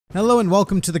Hello and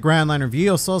welcome to the GrandLineReview,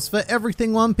 your source for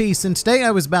everything One Piece, and today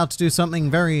I was about to do something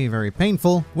very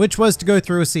painful, which was to go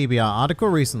through a CBR article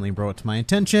recently brought to my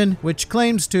attention, which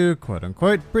claims to,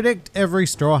 quote-unquote, predict every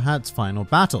Straw Hat's final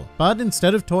battle. But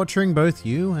instead of torturing both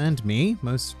you and me,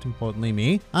 most importantly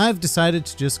me, I've decided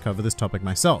to just cover this topic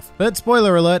myself. But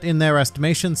spoiler alert, in their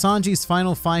estimation, Sanji's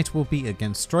final fight will be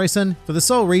against Stroyson, for the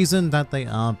sole reason that they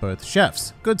are both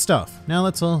chefs. Good stuff. Now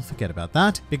let's all forget about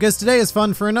that, because today is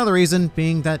fun for another reason,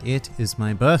 being that it is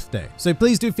my birthday. So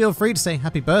please do feel free to say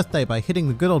happy birthday by hitting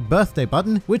the good old birthday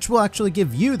button, which will actually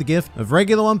give you the gift of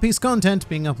regular One Piece content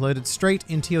being uploaded straight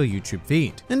into your YouTube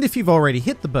feed. And if you've already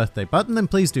hit the birthday button, then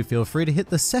please do feel free to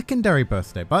hit the secondary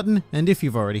birthday button. And if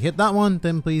you've already hit that one,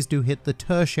 then please do hit the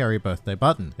tertiary birthday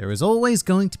button. There is always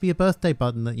going to be a birthday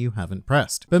button that you haven't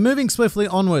pressed. But moving swiftly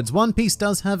onwards, One Piece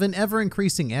does have an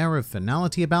ever-increasing air of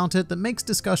finality about it that makes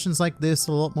discussions like this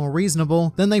a lot more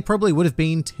reasonable than they probably would have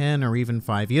been 10 or even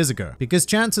 5 years ago. Because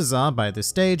chances are, by this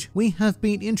stage, we have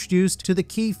been introduced to the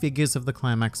key figures of the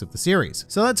climax of the series.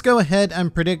 So let's go ahead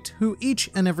and predict who each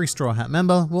and every Straw Hat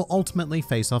member will ultimately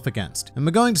face off against. And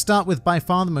we're going to start with by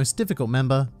far the most difficult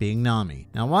member, being Nami.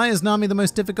 Now, why is Nami the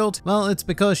most difficult? Well, it's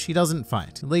because she doesn't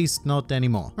fight, at least not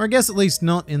anymore. Or I guess at least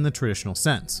not in the traditional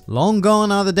sense. Long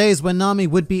gone are the days when Nami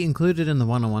would be included in the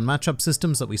one-on-one matchup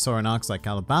systems that we saw in arcs like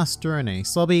Alabasta and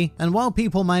Enies Lobby, and while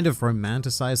people might have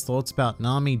romanticized thoughts about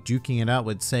Nami duking it out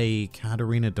with, say,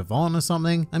 Katarina Devon or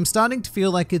something, I'm starting to feel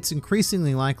like it's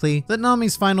increasingly likely that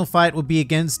Nami's final fight will be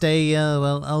against a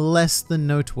less than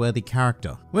noteworthy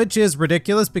character. Which is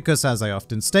ridiculous because, as I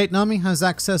often state, Nami has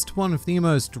access to one of the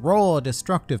most raw,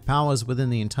 destructive powers within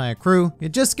the entire crew.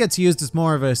 It just gets used as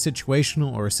more of a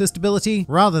situational or assist ability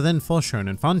rather than for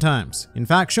shonen fun times. In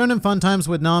fact, shonen fun times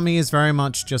with Nami is very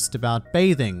much just about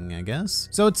bathing, I guess.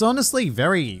 So it's honestly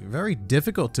very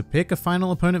difficult to pick a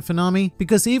final opponent for Nami,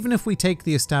 because even if we take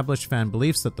the established fan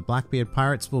beliefs that the Blackbeard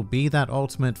pirates will be that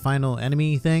ultimate final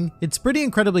enemy thing, it's pretty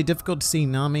incredibly difficult to see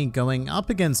Nami going up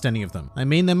against any of them. I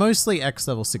mean, they're mostly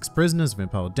ex-level 6 prisoners who've been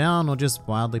pulled down or just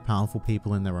wildly powerful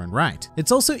people in their own right.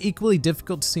 It's also equally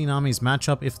difficult to see Nami's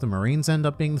matchup if the Marines end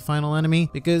up being the final enemy,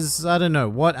 because I don't know,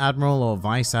 what admiral or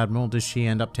vice admiral does she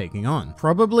end up taking on?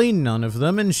 Probably none of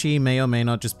them, and she may or may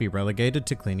not just be relegated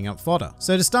to cleaning up fodder.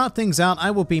 So to start things out,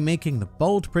 I will be making the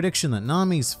bold prediction that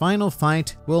Nami's final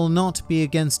fight will not be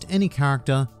against any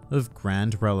character of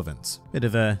grand relevance. Bit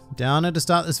of a downer to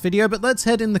start this video, but let's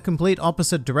head in the complete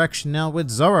opposite direction now with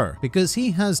Zoro, because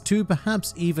he has 2,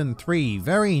 perhaps even 3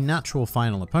 very natural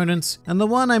final opponents, and the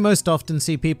one I most often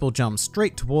see people jump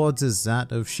straight towards is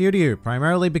that of Shiryu,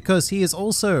 primarily because he is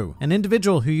also an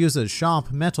individual who uses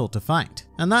sharp metal to fight.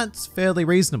 And that's fairly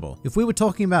reasonable. If we were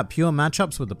talking about pure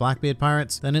matchups with the Blackbeard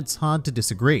pirates, then it's hard to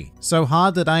disagree. So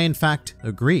hard that I in fact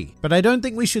agree. But I don't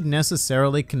think we should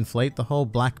necessarily conflate the whole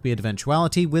Blackbeard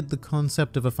eventuality with the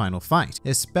concept of a final fight,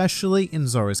 especially in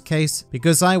Zoro's case,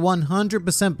 because I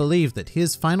 100% believe that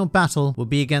his final battle will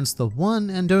be against the one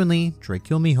and only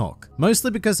Draco Mihawk. Mostly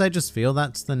because I just feel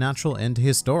that's the natural end to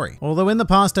his story. Although in the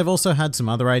past I've also had some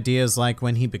other ideas, like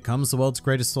when he becomes the world's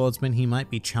greatest swordsman, he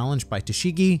might be challenged by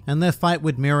Tashigi, and their fight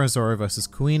would mirror Zoro versus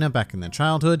Kuina back in their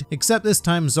childhood, except this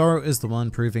time Zoro is the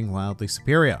one proving wildly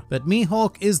superior. But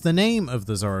Mihawk is the name of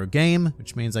the Zoro game,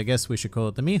 which means I guess we should call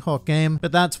it the Mihawk game,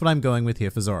 but that's what I'm going with here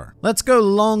for Zoro. Let's go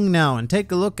long now and take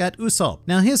a look at Usopp.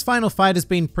 Now his final fight has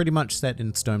been pretty much set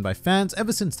in stone by fans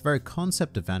ever since the very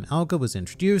concept of Van Alga was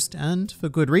introduced, and for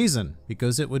good reason,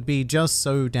 because it would be just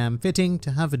so damn fitting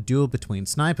to have a duel between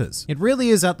snipers. It really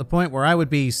is at the point where I would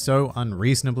be so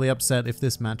unreasonably upset if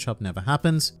this matchup never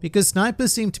happens, because snipers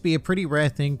seem to be a pretty rare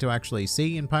thing to actually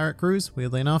see in pirate crews,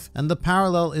 weirdly enough, and the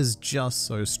parallel is just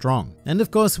so strong. And of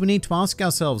course we need to ask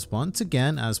ourselves once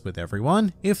again, as with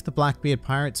everyone, if the Blackbeard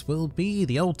pirates will be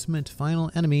the ultimate final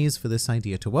enemies for this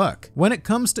idea to work. When it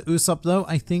comes to Usopp though,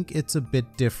 I think it's a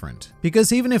bit different.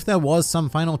 Because even if there was some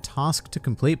final task to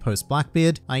complete post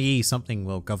Blackbeard, i.e. something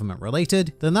well government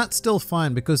related, then that's still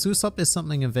fine because Usopp is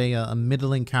something of a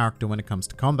middling character when it comes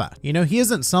to combat. You know, he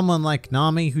isn't someone like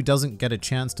Nami who doesn't get a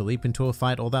chance to leap into a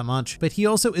fight all that much, but he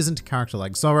also isn't a character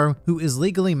like Zoro who is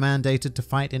legally mandated to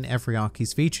fight in every arc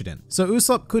he's featured in. So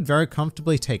Usopp could very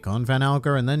comfortably take on Van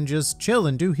Alga and then just chill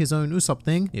and do his own Usopp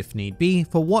thing, if need be,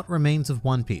 for what remains of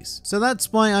One Piece. So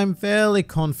that's why I'm fairly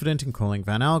confident in calling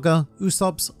Van Alga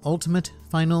Usopp's ultimate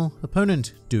final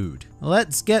opponent dude.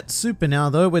 Let's get super now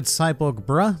though with Cyborg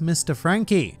bruh, Mr.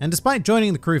 Frankie. And despite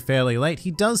joining the crew fairly late,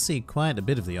 he does see quite a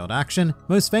bit of the odd action,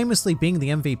 most famously being the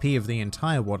MVP of the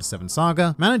entire Water 7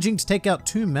 saga, managing to take out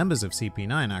 2 members of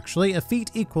CP9 actually, a feat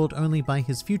equaled only by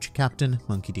his future captain,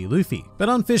 Monkey D. Luffy. But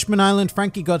on Fishman Island,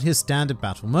 Frankie got his standard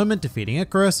battle moment, defeating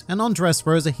Icarus, and on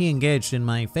Dressrosa he engaged in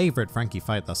my favorite Frankie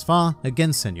fight thus far,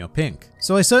 against Senor Pink.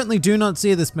 So I certainly do not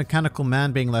see this mechanical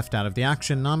man being left out of the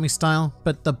action Nami style,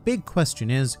 but the big question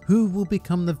is, who will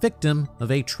become the victim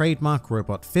of a trademark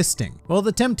robot fisting? Well,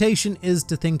 the temptation is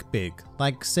to think big,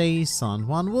 like say San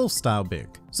Juan Wolf style big.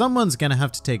 Someone's gonna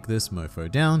have to take this mofo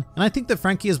down, and I think that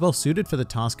Frankie is well suited for the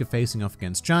task of facing off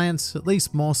against giants, at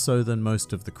least more so than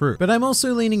most of the crew. But I'm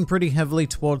also leaning pretty heavily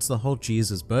towards the whole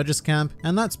Jesus Burgess camp,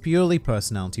 and that's purely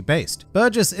personality based.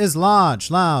 Burgess is large,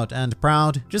 loud, and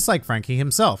proud, just like Frankie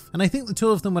himself, and I think the two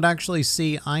of them would actually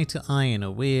see eye to eye in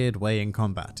a weird way in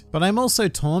combat. But I'm also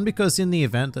torn because in the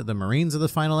event that the Marines are the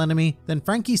final enemy, then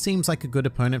Frankie seems like a good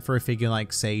opponent for a figure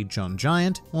like say John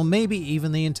Giant, or maybe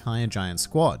even the entire Giant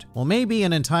squad, or maybe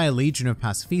an entire legion of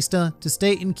Pacifista to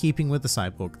stay in keeping with the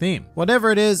cyborg theme.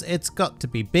 Whatever it is, it's got to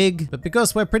be big, but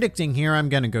because we're predicting here, I'm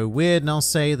gonna go weird and I'll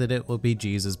say that it will be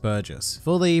Jesus Burgess.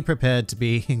 Fully prepared to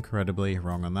be incredibly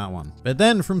wrong on that one. But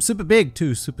then from super big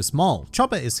to super small,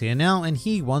 Chopper is here now and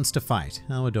he wants to fight.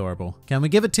 How adorable. Can we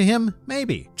give it to him?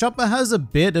 Maybe. Chopper has a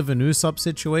bit of an Usopp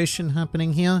situation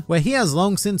happening here, where he has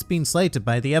long since been slated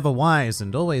by the ever-wise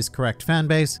and always correct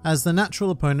fanbase as the natural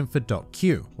opponent for Doc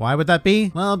Q. Why would that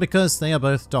be? Well, because they are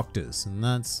both doctors, and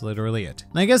that's literally it.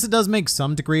 And I guess it does make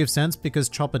some degree of sense because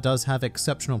Chopper does have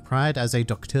exceptional pride as a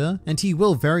doctor, and he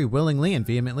will very willingly and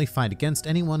vehemently fight against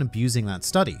anyone abusing that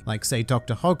study, like say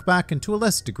Dr. Hogback and to a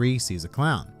lesser degree Caesar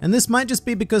Clown. And this might just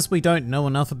be because we don't know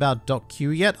enough about Doc Q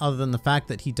yet, other than the fact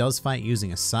that he does fight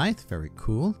using a scythe, very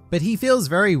cool. But he feels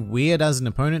very weird as an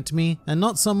opponent to me, and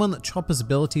not someone that Chopper's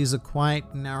abilities are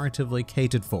quite narratively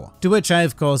catered for. To which I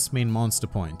of course mean Monster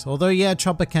Point. Although yeah,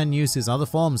 Chopper can use his other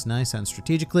forms nice and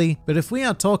strategically, but if we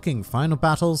are talking final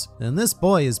battles, then this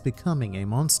boy is becoming a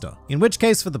monster. In which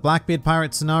case for the Blackbeard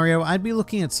pirate scenario, I'd be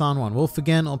looking at San Juan Wolf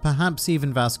again, or perhaps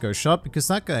even Vasco Shot because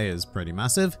that guy is pretty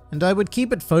massive, and I would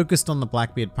keep it focused on the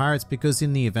Blackbeard pirates because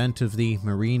in the event of the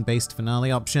marine-based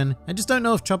finale option, I just don't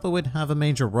know if Chopper would have a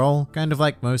major role, kind of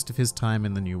like most of his time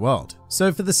in the New World.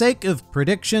 So for the sake of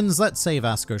predictions, let's say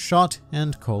Vasco Shot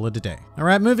and call it a day.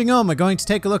 Alright, moving on, we're going to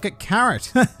take a look at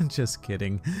Carrot. Just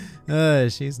kidding.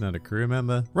 She's not a crew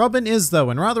member. Robin is though,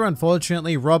 and rather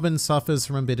unfortunately, Robin suffers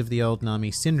from a bit of the old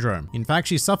Nami syndrome. In fact,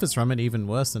 she suffers from it even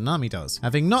worse than Nami does,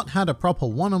 having not had a proper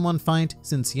one-on-one fight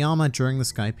since Yama during the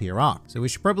Skypiea arc. So we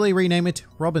should probably rename it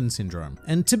Robin Syndrome.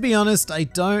 And to be honest, I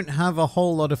don't have a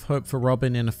whole lot of hope for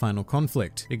Robin in a final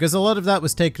conflict, because a lot of that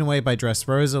was taken away by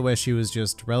Dressrosa, where she was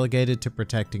just relegated to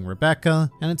protecting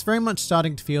Rebecca, and it's very much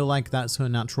starting to feel like that's her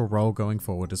natural role going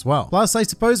forward as well. Plus, I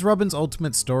suppose Robin's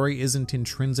ultimate story isn't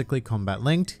intrinsically combat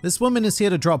linked. This woman is here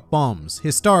to drop bombs,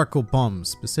 historical bombs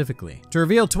specifically, to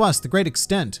reveal to us the great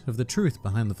extent of the truth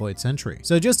behind the Void Century.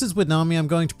 So just as with Nami, I'm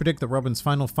going to predict that Robin's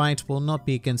final fight will not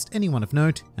be against anyone of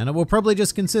note, and it will probably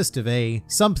just consist of a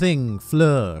something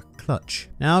fleur clutch.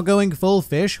 Now going full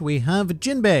fish, we have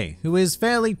Jinbei, who is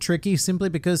fairly tricky simply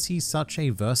because he's such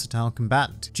a versatile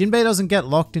combatant. Jinbei doesn't get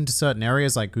locked into certain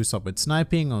areas like Usopp with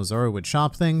sniping or Zoro with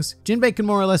sharp things. Jinbei can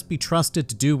more or less be trusted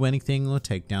to do anything or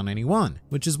take down anyone,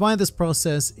 which is why this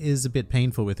process is a bit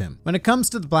painful with him. When it comes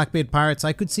to the Blackbeard pirates,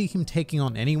 I could see him taking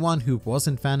on anyone who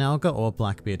wasn't Van Alga or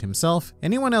Blackbeard himself.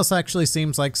 Anyone else actually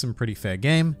seems like some pretty fair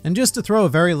game. And just to throw a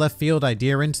very left field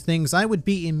idea into things, I would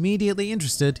be immediately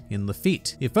interested in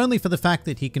Lafitte, if only for the fact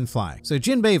that he can fly. So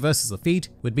Jinbei versus Lafitte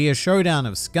would be a showdown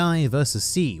of sky versus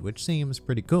sea, which seems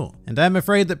pretty cool. And I'm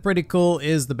afraid that pretty cool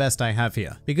is the best I have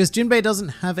here, because Jinbei doesn't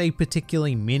have a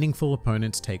particularly meaningful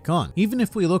opponent to take on. Even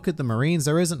if we look at the Marines,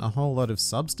 there isn't a whole lot of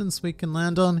substance we can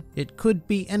land on. It could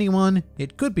be anyone,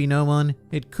 it could be no one,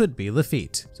 it could be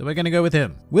Lafitte. So we're gonna go with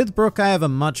him. With Brook, I have a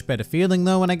much better feeling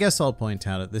though, and I guess I'll point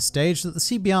out at this stage that the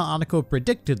CBR article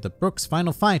predicted that Brook's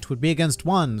final fight would be against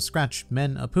one Scratch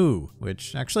Men Apu,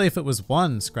 which actually if it was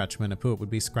one Scratch Men Apu, it would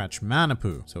be Scratch Man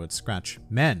Apu, so it's Scratch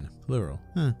Men, plural.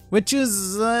 Which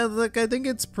is, look, I think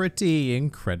it's pretty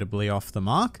incredibly off the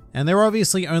mark. And they're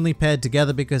obviously only paired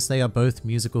together because they are both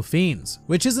musical fiends.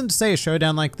 Which isn't to say a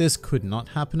showdown like this could not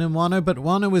happen in Wano, but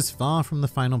Wano is far from the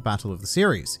final battle of the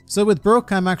series. So with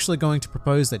Brook, I'm actually going to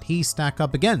propose that he stack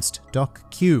up against Doc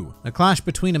Q, a clash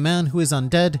between a man who is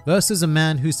undead versus a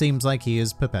man who seems like he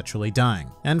is perpetually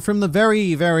dying. And from the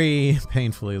very, very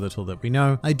painfully little that we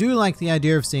know, I do like the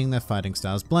idea of seeing their fighting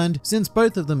styles blend, since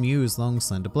both of them use long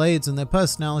slender blades Blackbeards and their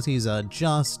personalities are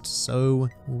just so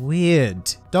weird.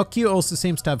 Dokkyu also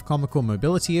seems to have comical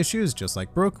mobility issues, just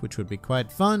like Brook, which would be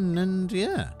quite fun, and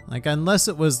yeah. Like, unless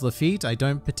it was Lafitte, I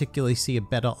don't particularly see a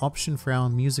better option for our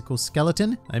musical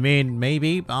skeleton. I mean,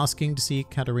 maybe asking to see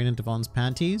Katarina Devon's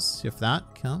panties, if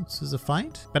that counts as a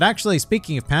fight. But actually,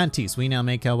 speaking of panties, we now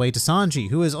make our way to Sanji,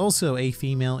 who is also a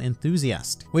female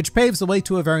enthusiast, which paves the way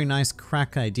to a very nice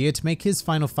crack idea to make his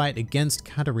final fight against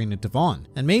Katarina Devon,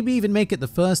 and maybe even make it the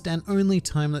first and only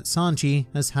time that Sanji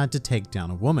has had to take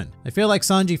down a woman. I feel like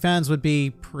Sanji fans would be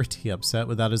pretty upset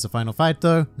with that as a final fight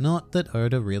though, not that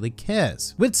Oda really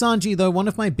cares. With Sanji though, one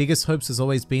of my biggest hopes has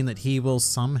always been that he will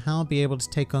somehow be able to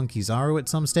take on Kizaru at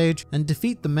some stage and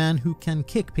defeat the man who can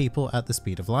kick people at the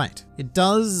speed of light. It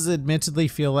does admittedly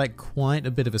feel like quite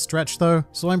a bit of a stretch though,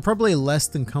 so I'm probably less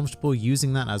than comfortable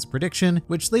using that as a prediction,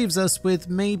 which leaves us with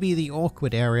maybe the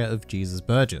awkward area of Jesus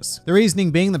Burgess. The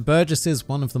reasoning being that Burgess is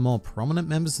one of the more prominent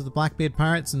members of the Blackbeard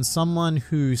Pirates and someone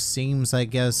who seems, I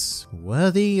guess,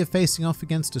 worthy of facing off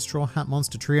against a Straw Hat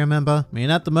Monster Trio member. I mean,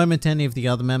 at the moment, any of the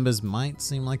other members might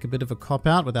seem like a bit of a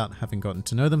cop-out without having gotten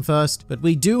to know them first, but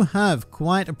we do have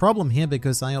quite a problem here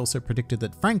because I also predicted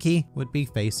that Frankie would be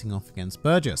facing off against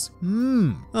Burgess.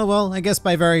 Oh well, I guess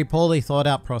by very poorly thought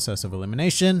out process of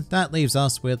elimination, that leaves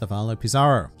us with Avalo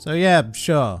Pizarro. So yeah,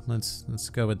 sure, let's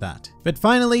go with that. But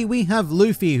finally, we have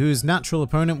Luffy, whose natural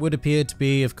opponent would appear to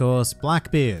be, of course,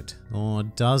 Blackbeard. Or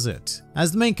does it?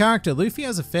 As the main character, Luffy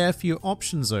has a fair few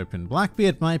options open.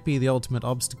 Blackbeard might be the ultimate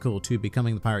obstacle to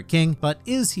becoming the Pirate King, but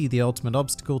is he the ultimate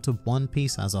obstacle to One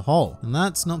Piece as a whole? And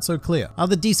that's not so clear.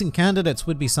 Other decent candidates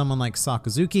would be someone like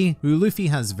Sakazuki, who Luffy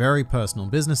has very personal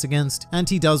business against, and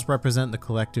he does represent the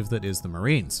collective that is the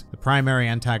Marines, the primary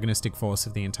antagonistic force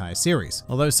of the entire series.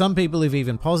 Although some people have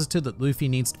even posited that Luffy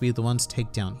needs to be the one to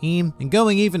take down Eam, and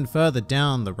going even further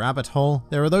down the rabbit hole,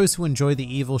 there are those who enjoy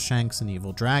the evil Shanks and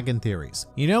evil Dragon theories.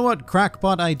 You know what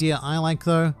crackpot idea I like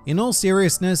though? In all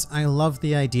seriousness, I love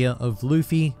the idea of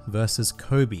Luffy versus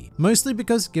Kobe, mostly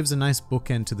because it gives a nice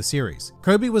bookend to the series.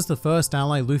 Kobe was the first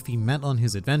ally Luffy met on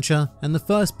his adventure, and the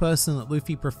first person that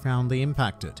Luffy profoundly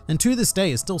impacted, and to this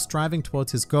day is still striving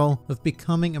towards his goal of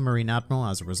becoming a Marine Admiral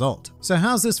as a result. So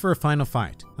how's this for a final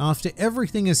fight? After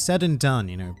everything is said and done,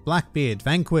 you know, Blackbeard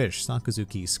vanquished,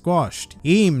 Sakazuki squashed,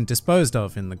 Eam disposed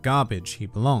of in the garbage he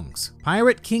belongs,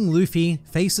 Pirate King Luffy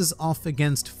faces off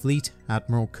against Fleet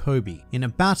Admiral Kobe in a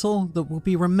battle that will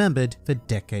be remembered for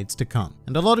decades to come.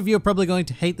 And a lot of you are probably going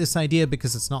to hate this idea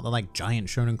because it's not the like giant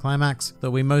shonen climax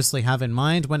that we mostly have in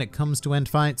mind when it comes to end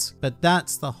fights, but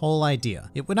that's the whole idea.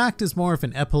 It would act as more of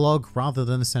an epilogue rather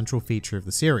than a central feature of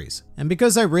the series. And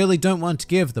because I really don't want to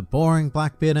give the boring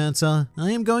Blackbeard answer,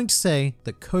 I am going to say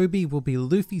that Kobe will be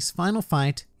Luffy's final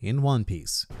fight in One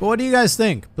Piece. But what do you guys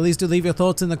think? Please do leave your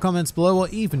thoughts in the comments below or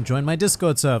even join my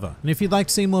Discord server. And if you'd like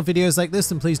to see more videos like this,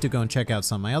 then please do go and check out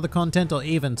some of my other content or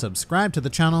even subscribe to the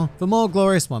channel for more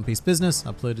glorious One Piece business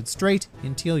uploaded straight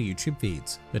into your YouTube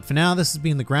feeds. But for now, this has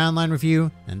been the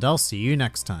GrandLineReview, and I'll see you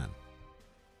next time.